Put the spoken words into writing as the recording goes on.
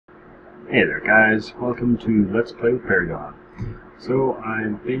Hey there guys, welcome to Let's Play with Paragon. So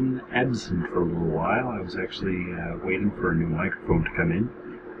I've been absent for a little while. I was actually waiting for a new microphone to come in,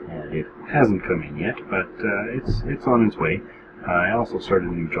 and it hasn't come in yet, but it's on its way. I also started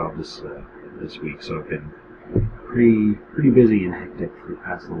a new job this week, so I've been pretty busy and hectic for the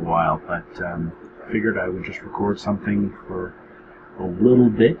past little while, but figured I would just record something for a little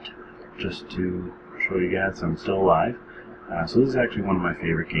bit, just to show you guys I'm still alive. So this is actually one of my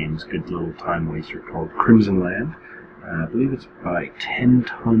favorite games, good little time waster called Crimsonland. I believe it's by 10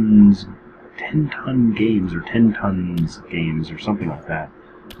 ton games, or 10 tons games, or something like that.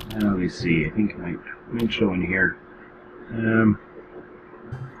 Let me see, I think it might show in here.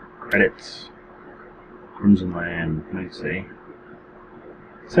 Credits. Crimsonland, might say.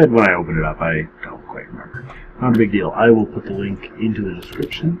 It said when I opened it up, I don't quite remember. Not a big deal. I will put the link into the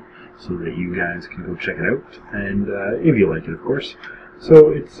description, so that you guys can go check it out, and if you like it, of course.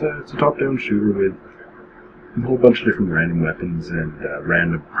 So it's a top-down shooter with a whole bunch of different random weapons and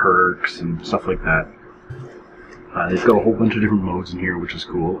random perks and stuff like that. They've got a whole bunch of different modes in here, which is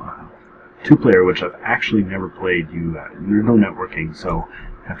cool. Two-player, which I've actually never played. There's no networking, so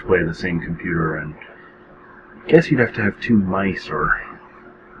you have to play the same computer, and I guess you'd have to have two mice, or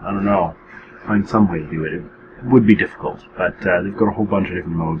I don't know, find some way to do it. It would be difficult, but they've got a whole bunch of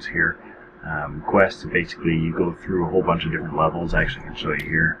different modes here. Quests, basically you go through a whole bunch of different levels. Actually, I can show you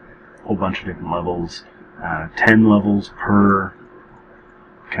here. A whole bunch of different levels. 10 levels per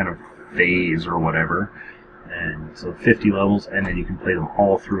kind of phase or whatever. And so 50 levels, and then you can play them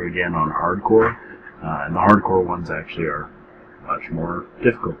all through again on hardcore. And the hardcore ones actually are much more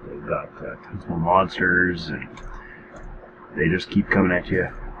difficult. They've got tons more monsters, and they just keep coming at you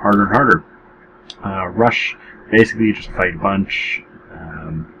harder and harder. Rush, basically you just fight a bunch.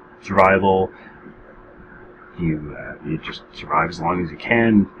 Survival, you just survive as long as you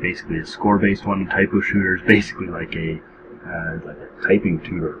can. Basically a score-based one. Typo shooters, basically like a typing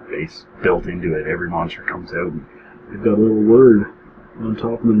tutor built into it. Every monster comes out and they've got a little word on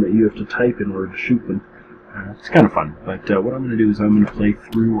top of them that you have to type in order to shoot them. It's kind of fun, but what I'm going to do is I'm going to play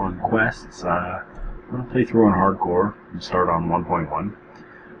through on quests. I'm going to play through on hardcore and start on 1.1,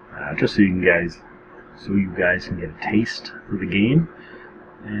 just so you guys can get a taste for the game.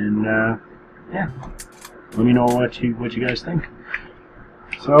 And yeah, let me know what you guys think.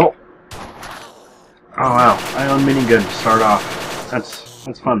 So, oh wow, ion minigun to start off.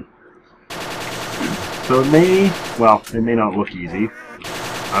 That's fun. So it may not look easy.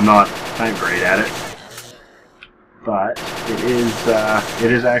 I'm not great at it, but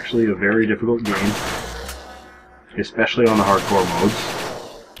it is actually a very difficult game, especially on the hardcore modes.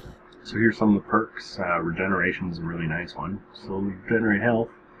 So here's some of the perks. Regeneration is a really nice one. Slowly regenerate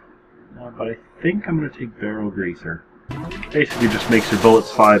health. But I think I'm going to take Barrel Greaser. Basically just makes your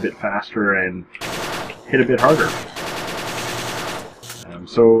bullets fly a bit faster and hit a bit harder.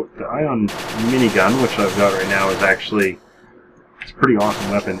 So the ion minigun, which I've got right now, is actually it's a pretty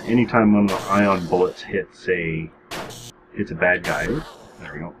awesome weapon. Anytime one of the ion bullets hits a bad guy,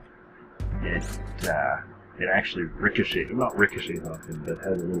 there we go. It actually not ricochets off him, but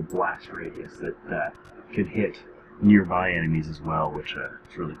has a little blast radius that can hit nearby enemies as well, which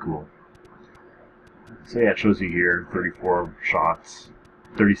is really cool. So yeah, it shows you here 34 shots,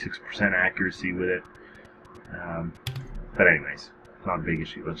 36% accuracy with it. But anyways, it's not a big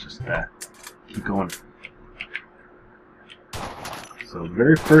issue. Let's just keep going. So the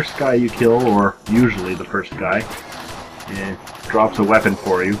very first guy you kill, or usually the first guy, it drops a weapon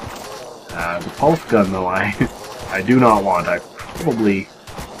for you. The pulse gun, though, I do not want. I probably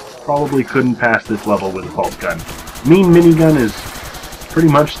couldn't pass this level with the pulse gun. Mean minigun is pretty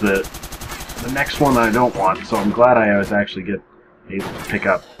much the next one I don't want, so I'm glad I was actually able to pick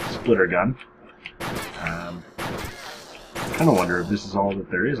up splitter gun. I kind of wonder if this is all that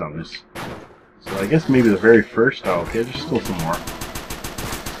there is on this. So I guess maybe the very first. Oh, okay, there's still some more.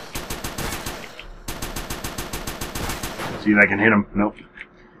 See if I can hit him. Nope.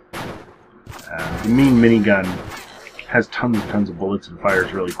 The mean minigun has tons of bullets and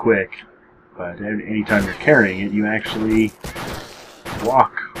fires really quick, but anytime you're carrying it, you actually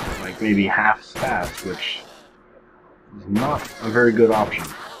walk like maybe half as fast, which is not a very good option.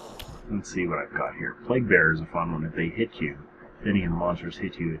 Let's see what I've got here. Plague Bearer is a fun one. If they hit you, if any of the monsters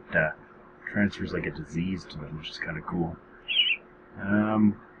hit you, it transfers like a disease to them, which is kind of cool.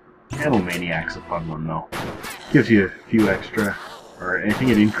 Animalmaniac's a fun one though. Gives you a few extra. Or I think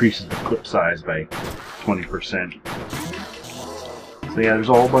it increases the clip size by 20%. So yeah, there's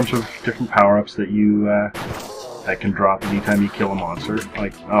a whole bunch of different power-ups that that can drop anytime you kill a monster.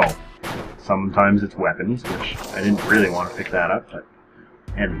 Like, sometimes it's weapons, which I didn't really want to pick that up, but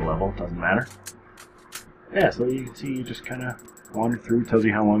end of the level, doesn't matter. Yeah, so you can see you just kind of wander through, tells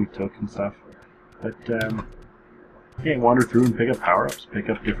you how long it took and stuff. But, yeah, wander through and pick up power-ups, pick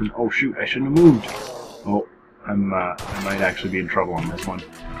up different... Oh, shoot, I shouldn't have moved! Oh, I might actually be in trouble on this one.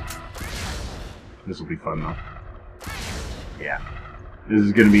 This will be fun, though. Yeah, this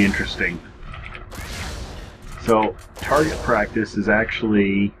is going to be interesting. So, target practice is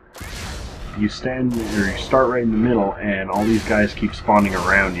actually... You stand, or you start right in the middle, and all these guys keep spawning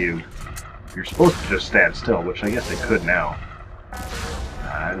around you. You're supposed to just stand still, which I guess I could now.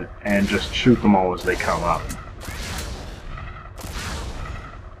 And just shoot them all as they come up.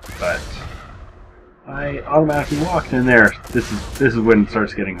 But I automatically walked in there. This is when it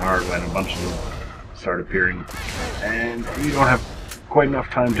starts getting hard, when a bunch of them start appearing, and you don't have quite enough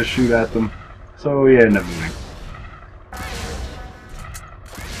time to shoot at them, so you end up moving.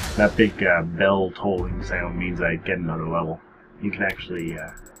 That big bell tolling sound means I get another level. You can actually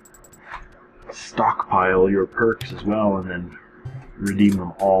stockpile your perks as well, and then redeem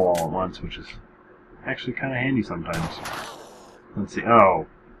them all at once, which is actually kind of handy sometimes. Let's see. Oh,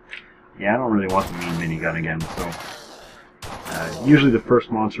 yeah, I don't really want the mean minigun again. So usually the first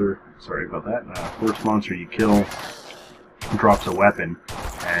monster, sorry about that, first monster you kill drops a weapon,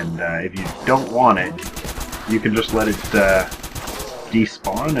 and if you don't want it, you can just let it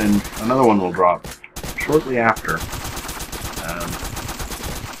despawn, and another one will drop shortly after.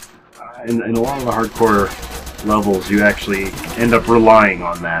 In a lot of the hardcore levels, you actually end up relying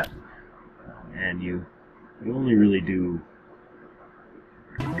on that, and you only really do.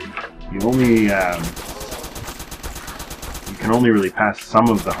 You can only really pass some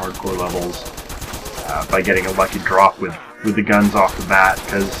of the hardcore levels by getting a lucky drop with the guns off the bat,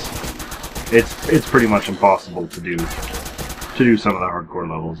 because it's pretty much impossible to do some of the hardcore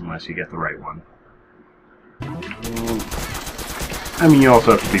levels unless you get the right one. I mean, you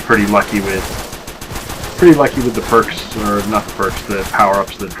also have to be pretty lucky with the perks, or not the perks, the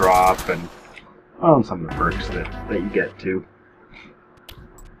power-ups that drop, and some of the perks that you get too.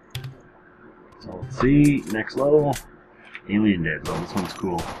 So let's see, next level, Alien Dead. Oh, this one's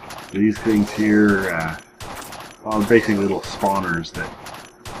cool. So these things here, basically little spawners that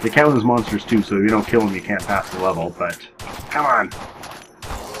they count as monsters too. So if you don't kill them, you can't pass the level. But come on,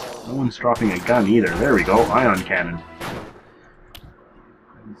 no one's dropping a gun either. There we go, ion cannon.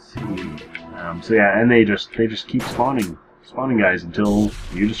 Let's see. So yeah, and they just keep spawning guys until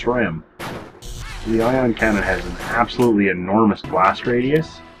you destroy them. So the ion cannon has an absolutely enormous blast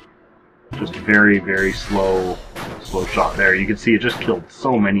radius. Just a very, very slow shot there. You can see it just killed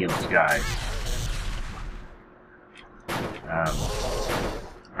so many of those guys.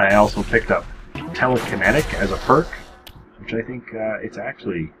 I also picked up telekinetic as a perk, which I think it's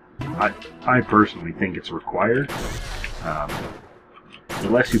actually, I personally think it's required. It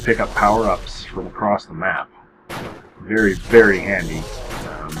lets you pick up power-ups from across the map. Very, very handy.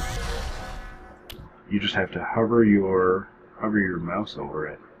 You just have to hover your mouse over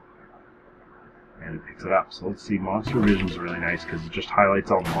it, and it picks it up. So let's see, Monster Vision's really nice because it just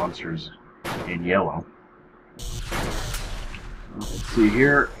highlights all the monsters in yellow. Let's see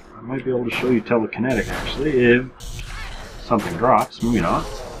here, I might be able to show you telekinetic actually if something drops, maybe not.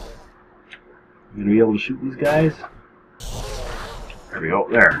 I'm going to be able to shoot these guys. There we go,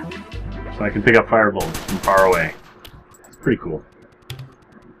 there. So I can pick up fire bullets from far away. It's pretty cool.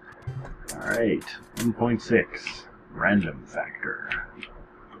 Alright, 1.6, random factor.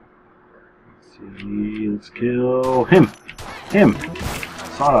 Let's kill him!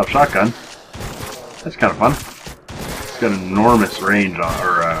 Sawed-off shotgun. That's kind of fun. It's got an enormous range on,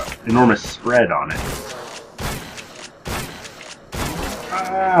 or enormous spread on it.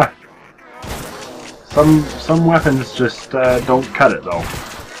 Ah! Some weapons just don't cut it though.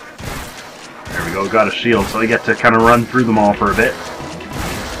 There we go, got a shield, so I get to kind of run through them all for a bit.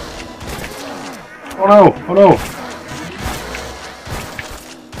 Oh no! Oh no!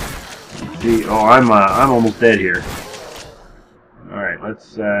 See, oh, I'm almost dead here. All right,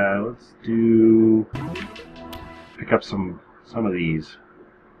 let's pick up some of these.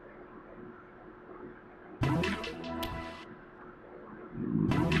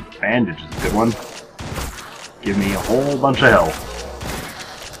 Bandage is a good one. Give me a whole bunch of health.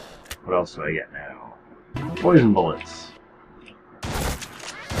 What else do I get now? Poison bullets.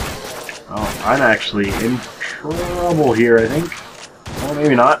 Oh, I'm actually in trouble here, I think. Oh,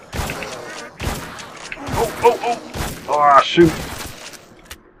 maybe not. Oh, shoot.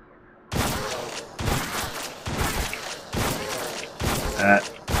 That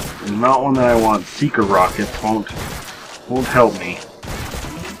is not one that I want. Seeker rockets won't help me.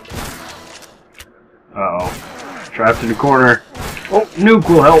 Uh-oh. Trapped in a corner. Oh, nuke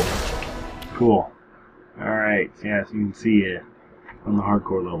will help. Cool. Alright, yeah, so you can see on the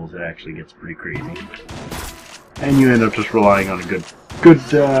hardcore levels it actually gets pretty crazy. And you end up just relying on a good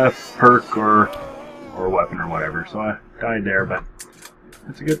perk or weapon or whatever. So I died there, but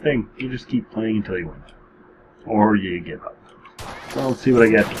it's a good thing. You just keep playing until you win. Or you give up. So let's see what I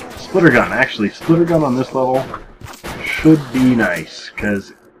get. Splitter gun. Actually, splitter gun on this level should be nice,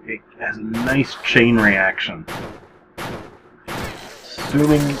 because it has a nice chain reaction.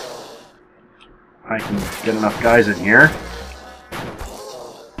 Assuming I can get enough guys in here.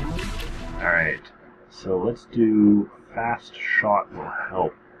 Alright, so let's do fast shot will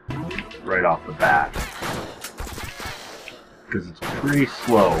help right off the bat. Because it's pretty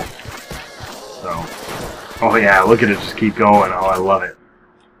slow. So, oh yeah, look at it just keep going. Oh, I love it.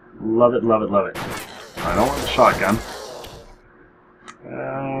 Love it, love it, love it. I don't want the shotgun.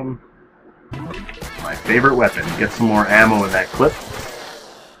 My favorite weapon. Get some more ammo in that clip.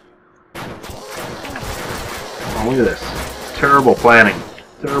 Oh, look at this. Terrible planning.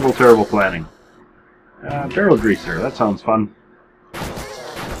 Terrible, terrible planning. Barrel greaser. That sounds fun.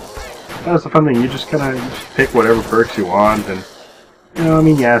 That's the fun thing. You just kind of pick whatever perks you want, and you know, I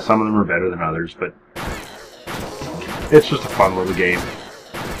mean, yeah, some of them are better than others, but it's just a fun little game.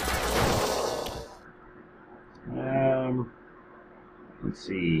 Let's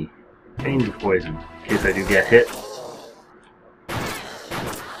see. Danger poison, in case I do get hit.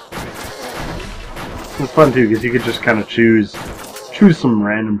 It's fun too, because you could just kind of choose some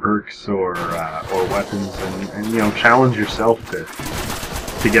random perks or weapons, and you know, challenge yourself to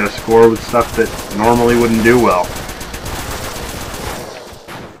get a score with stuff that normally wouldn't do well.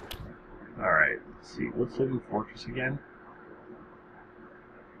 All right, let's see. What's Living Fortress again?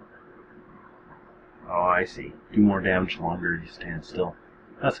 Oh, I see. Do more damage the longer you stand still.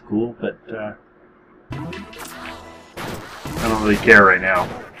 That's cool, but I don't really care right now.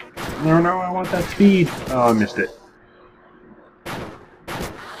 No, I want that speed. Oh, I missed it.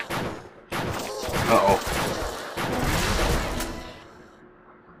 Uh-oh.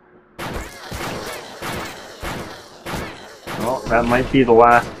 Well, that might be the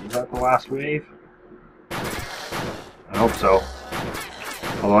last. Is that the last wave? I hope so.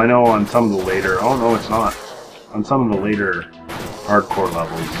 Although I know on some of the later... Oh, no, it's not. On some of the later hardcore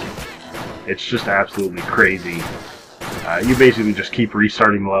levels, it's just absolutely crazy. You basically just keep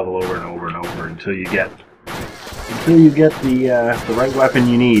restarting the level over and over and over until you get the right weapon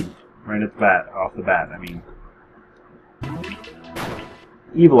you need right at the off the bat. I mean,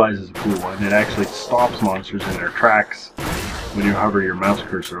 Evil Eyes is a cool one. It actually stops monsters in their tracks when you hover your mouse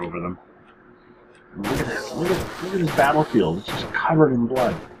cursor over them. Look at this! Look at this battlefield. It's just covered in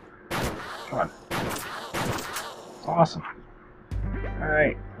blood. Come on. It's awesome.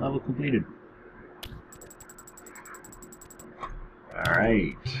 Alright, level completed.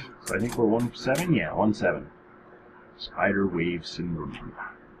 Alright, so I think we're 1-7? Yeah, 1-7. Spider Wave Syndrome.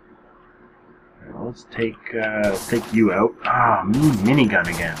 Right, well, let's take you out. Ah, minigun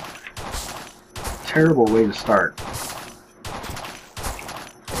again. Terrible way to start.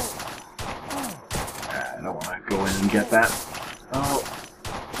 I don't want to go in and get that. Oh,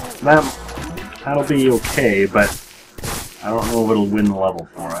 that'll be okay, but I don't know if it'll win the level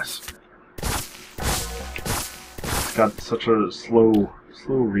for us. It's got such a slow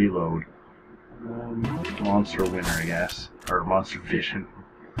reload. Monster winner, I guess. Or monster vision.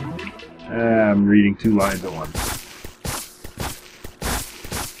 I'm reading 2 lines at once.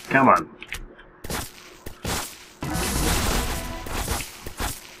 Come on.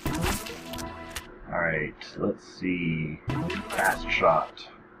 Alright, let's see. Fast shot.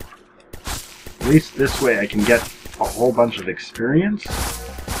 At least this way I can get a whole bunch of experience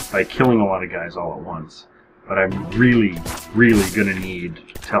by killing a lot of guys all at once. But I'm really gonna need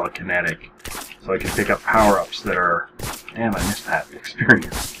telekinetic so I can pick up power-ups that are... Damn, I missed that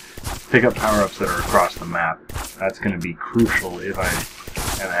experience. Pick up power-ups that are across the map. That's gonna be crucial if I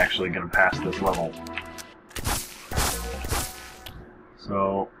am actually gonna pass this level.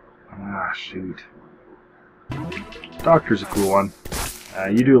 So... Ah, shoot. Doctor's a cool one.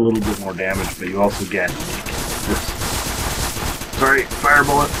 You do a little bit more damage, but you also get this... Sorry, fire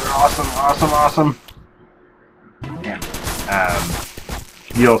bullets. They're awesome, awesome, awesome. Damn.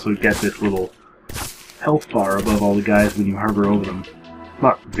 You also get this little health bar above all the guys when you hover over them.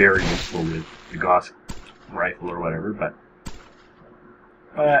 Not very useful with the Gauss rifle or whatever, but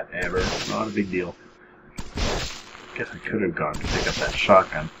whatever. Not a big deal. Guess I could have gone to pick up that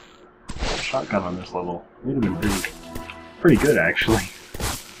shotgun. Shotgun on this level would have been pretty good, actually.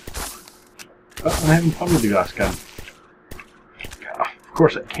 But I'm having fun with the Gauss gun. Of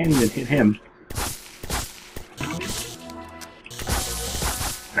course, I can't even hit him.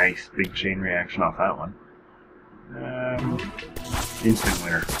 Nice, big chain reaction off that one. Instant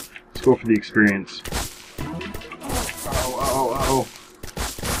winner. Let's go for the experience. Oh.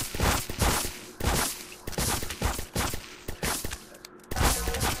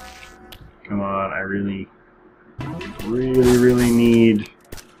 Come on, I really need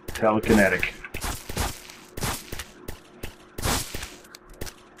telekinetic.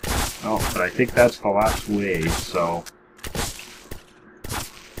 Oh, but I think that's the last wave, so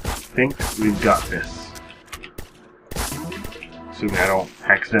I think we've got this. Assuming I don't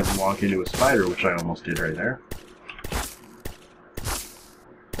accidentally walk into a spider, which I almost did right there.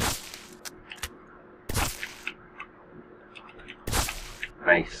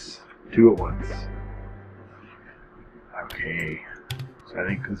 Nice. 2 at once. Okay. So I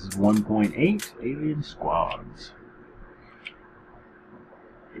think this is 1.8 alien squads.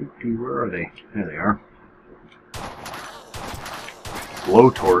 Where are they? There they are.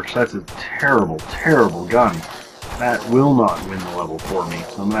 Blowtorch. That's a terrible, terrible gun. That will not win the level for me,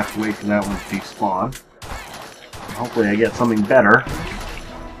 so I'm going to have to wait for that one to despawn. And hopefully I get something better.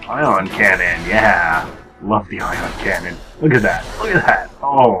 Ion cannon, yeah! Love the ion cannon. Look at that, look at that!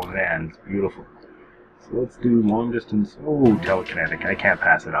 Oh man, it's beautiful. So let's do long distance. Oh, telekinetic. I can't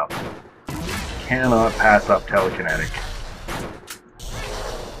pass it up. Cannot pass up telekinetic.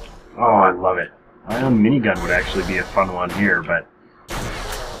 Oh, I love it. Ion minigun would actually be a fun one here, but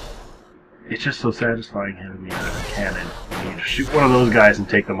it's just so satisfying having the ion cannon. You just shoot one of those guys and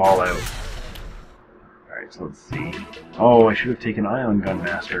take them all out. Alright, so let's see. Oh, I should have taken Ion Gun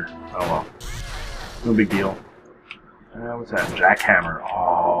Master. Oh well. No big deal. What's that? Jackhammer.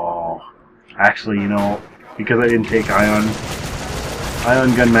 Oh. Actually, you know, because I didn't take Ion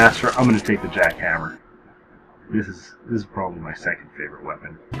Gun Master, I'm going to take the Jackhammer. This is probably my second favorite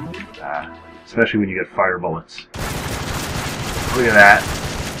weapon. Especially when you get fire bullets. Look at that.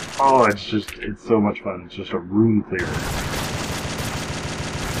 Oh, it's so much fun. It's just a room clearer.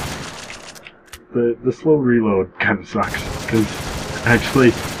 The slow reload kind of sucks, because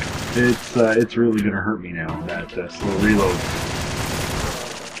actually it's really gonna hurt me now, that slow reload.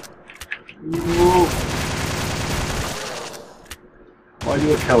 Whoa. Why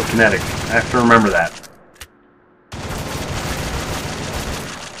do it telekinetic? I have to remember that.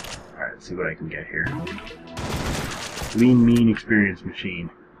 Alright, let's see what I can get here. Lean, mean, experience machine.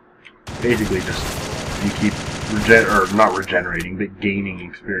 Basically just you keep not regenerating, but gaining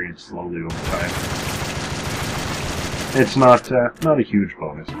experience slowly over time. It's not a huge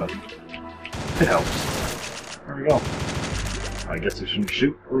bonus, but it helps. There we go. I guess I shouldn't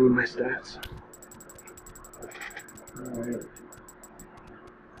shoot, ruin my stats. Alright.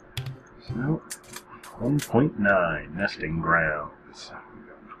 So 1.9 nesting grounds.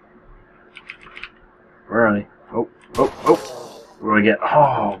 Where are they? Oh. What do I get?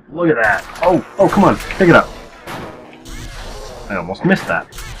 Oh, look at that. Oh, come on. Pick it up. I almost missed that.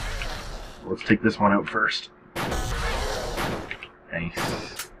 Let's take this one out first.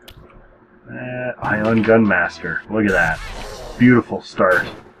 Nice. Ion Gun Master. Look at that. Beautiful start.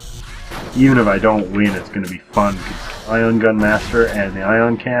 Even if I don't win, it's going to be fun, because Ion Gun Master and the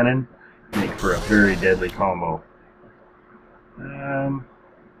Ion Cannon make for a very deadly combo.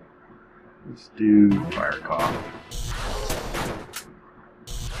 Let's do Fire Cough.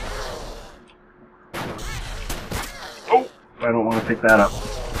 I don't want to pick that up.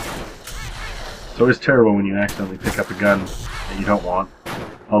 It's always terrible when you accidentally pick up a gun that you don't want.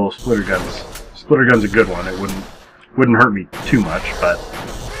 Although splitter guns. Splitter gun's a good one. It wouldn't hurt me too much, but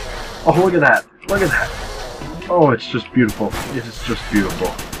oh, look at that! Look at that! Oh, it's just beautiful. It's just beautiful.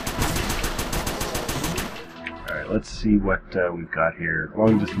 Alright, let's see what we've got here.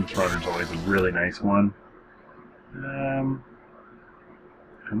 Long distance runner's always a really nice one. I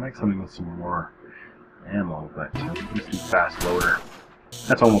like something with some more ammo, but let's do fast loader.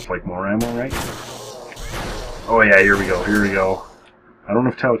 That's almost like more ammo, right? Oh yeah, here we go, here we go. I don't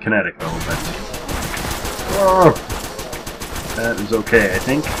know if telekinetic though, but oh, that is okay. I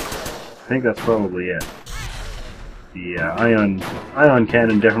think that's probably it. The ion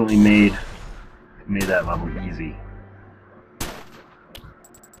cannon definitely made that level easy.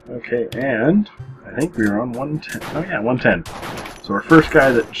 Okay, and I think we are on 110. Oh yeah, 110. So our first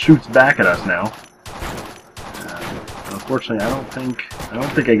guy that shoots back at us now. Unfortunately, I don't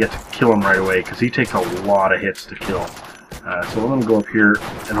think I get to kill him right away, because he takes a lot of hits to kill. So I'm going to go up here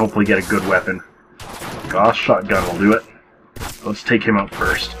and hopefully get a good weapon. Gosh, shotgun will do it. Let's take him out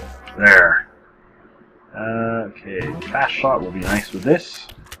first. There. Okay, fast shot will be nice with this.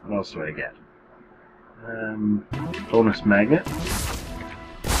 What else do I get? Bonus magnet.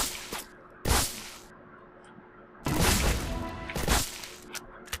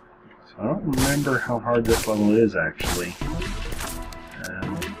 So I don't remember how hard this level is, actually.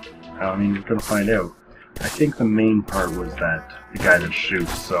 I mean, we're going to find out. I think the main part was that the guy that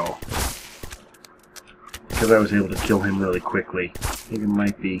shoots, so because I was able to kill him really quickly, I think it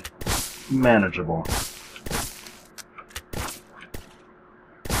might be manageable.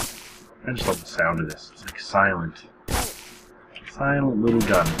 I just love the sound of this. It's like silent. Silent little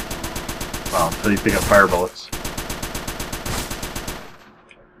gun. Well, until you pick up fire bullets.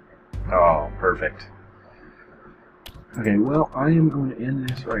 Oh, perfect. Okay, well, I am going to end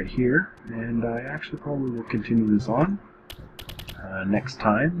this right here, and I actually probably will continue this on next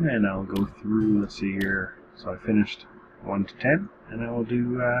time, and I'll go through, let's see here, so I finished 1 to 10, and I will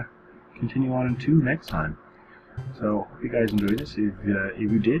do continue on in 2 next time. So, if you guys enjoyed this, if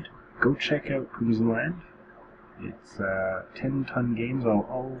you did, go check out Crimsonland. It's 10-ton games.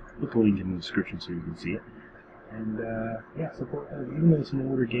 I'll put the link in the description so you can see it. And yeah, support that. Even though it's an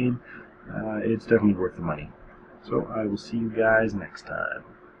older game, it's definitely worth the money. So I will see you guys next time.